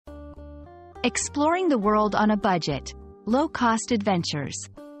Exploring the world on a budget. Low-cost adventures.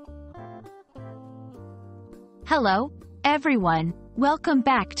 Hello, everyone. Welcome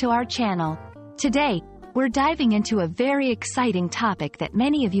back to our channel. Today, we're diving into a very exciting topic that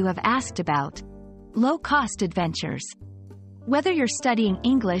many of you have asked about. Low-cost adventures. Whether you're studying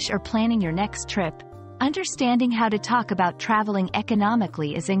English or planning your next trip, understanding how to talk about traveling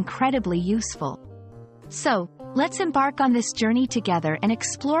economically is incredibly useful. So, let's embark on this journey together and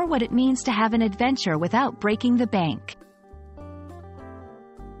explore what it means to have an adventure without breaking the bank.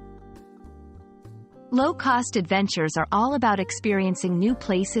 Low-cost adventures are all about experiencing new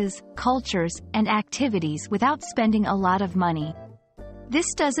places, cultures, and activities without spending a lot of money.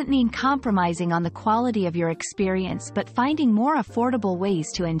 This doesn't mean compromising on the quality of your experience but finding more affordable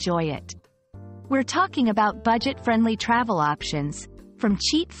ways to enjoy it. We're talking about budget-friendly travel options, from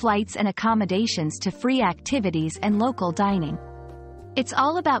cheap flights and accommodations to free activities and local dining. It's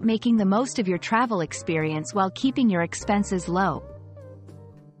all about making the most of your travel experience while keeping your expenses low.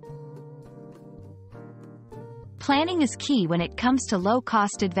 Planning is key when it comes to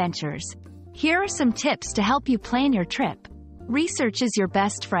low-cost adventures. Here are some tips to help you plan your trip. Research is your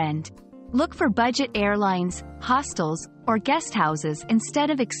best friend. Look for budget airlines, hostels, or guest houses instead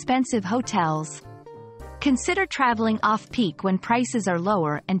of expensive hotels. Consider traveling off-peak when prices are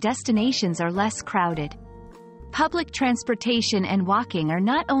lower and destinations are less crowded. Public transportation and walking are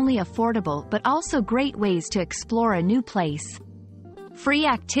not only affordable but also great ways to explore a new place. Free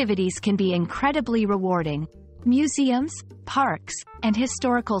activities can be incredibly rewarding. Museums, parks, and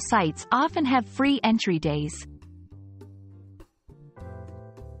historical sites often have free entry days.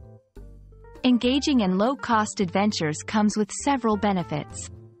 Engaging in low-cost adventures comes with several benefits.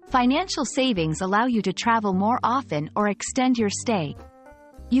 Financial savings allow you to travel more often or extend your stay.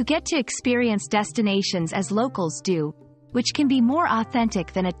 You get to experience destinations as locals do, which can be more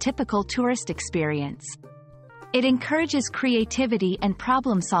authentic than a typical tourist experience. It encourages creativity and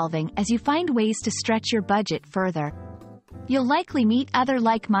problem-solving as you find ways to stretch your budget further. You'll likely meet other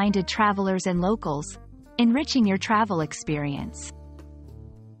like-minded travelers and locals, enriching your travel experience.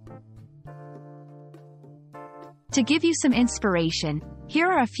 To give you some inspiration, here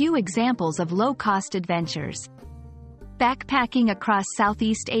are a few examples of low-cost adventures. Backpacking across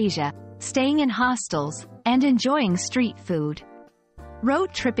Southeast Asia, staying in hostels, and enjoying street food.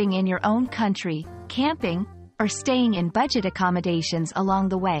 Road tripping in your own country, camping, or staying in budget accommodations along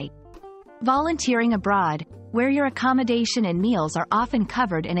the way. Volunteering abroad, where your accommodation and meals are often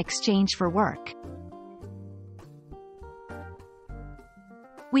covered in exchange for work.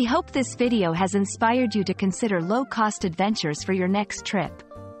 We hope this video has inspired you to consider low-cost adventures for your next trip.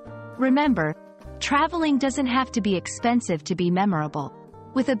 Remember, traveling doesn't have to be expensive to be memorable.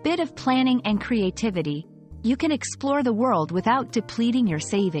 With a bit of planning and creativity, you can explore the world without depleting your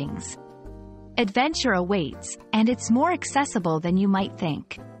savings. Adventure awaits, and it's more accessible than you might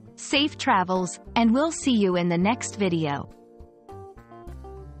think. Safe travels, and we'll see you in the next video.